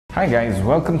Hi guys,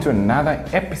 welcome to another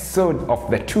episode of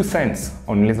the 2 Cents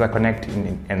on Laser Connect.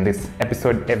 In this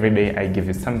episode, every day I give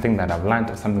you something that I've learned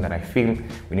or something that I feel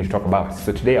we need to talk about.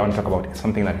 So today I want to talk about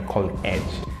something that I call edge.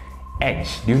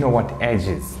 Edge. Do you know what edge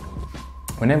is?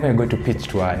 Whenever you're going to pitch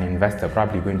to an investor,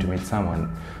 probably going to meet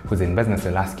someone who's in business,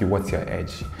 they'll ask you, what's your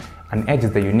edge? An edge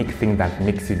is the unique thing that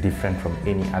makes you different from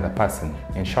any other person.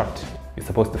 In short, you're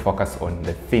supposed to focus on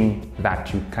the thing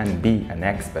that you can be an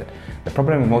expert. The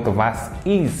problem with most of us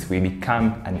is we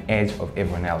become an edge of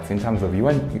everyone else. In terms of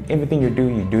everything you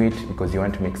do it because you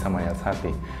want to make someone else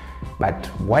happy. But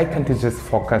why can't you just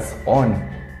focus on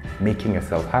making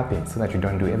yourself happy so that you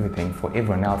don't do everything for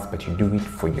everyone else, but you do it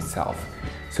for yourself?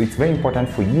 So it's very important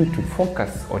for you to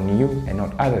focus on you and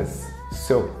not others.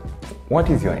 So what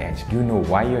is your edge? Do you know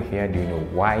why you're here? Do you know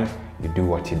why you do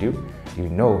what you do? Do you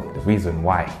know the reason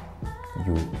why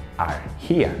you are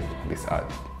here on this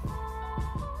earth?